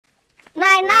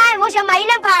奶奶，我想买一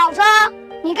辆跑车。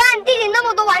你看地里那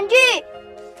么多玩具。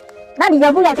那你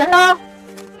有不了钱喽？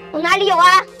我哪里有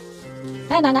啊？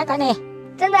哎，奶奶给你。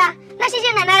真的啊？那谢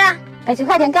谢奶奶了。给10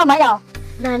块钱够没有？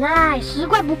奶奶，10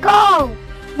块不够。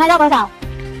那要多少？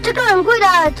这个很贵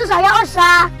的，至少要20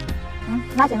啊。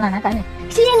那行，奶奶给你。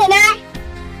谢谢奶奶。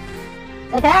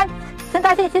给钱，现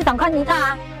在去欣赏看一下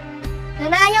啊。奶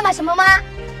奶要买什么吗？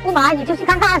不买你就去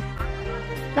看看。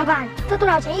老板，这多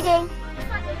少钱一斤？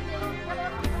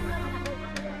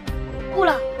不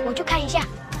了，我去看一下。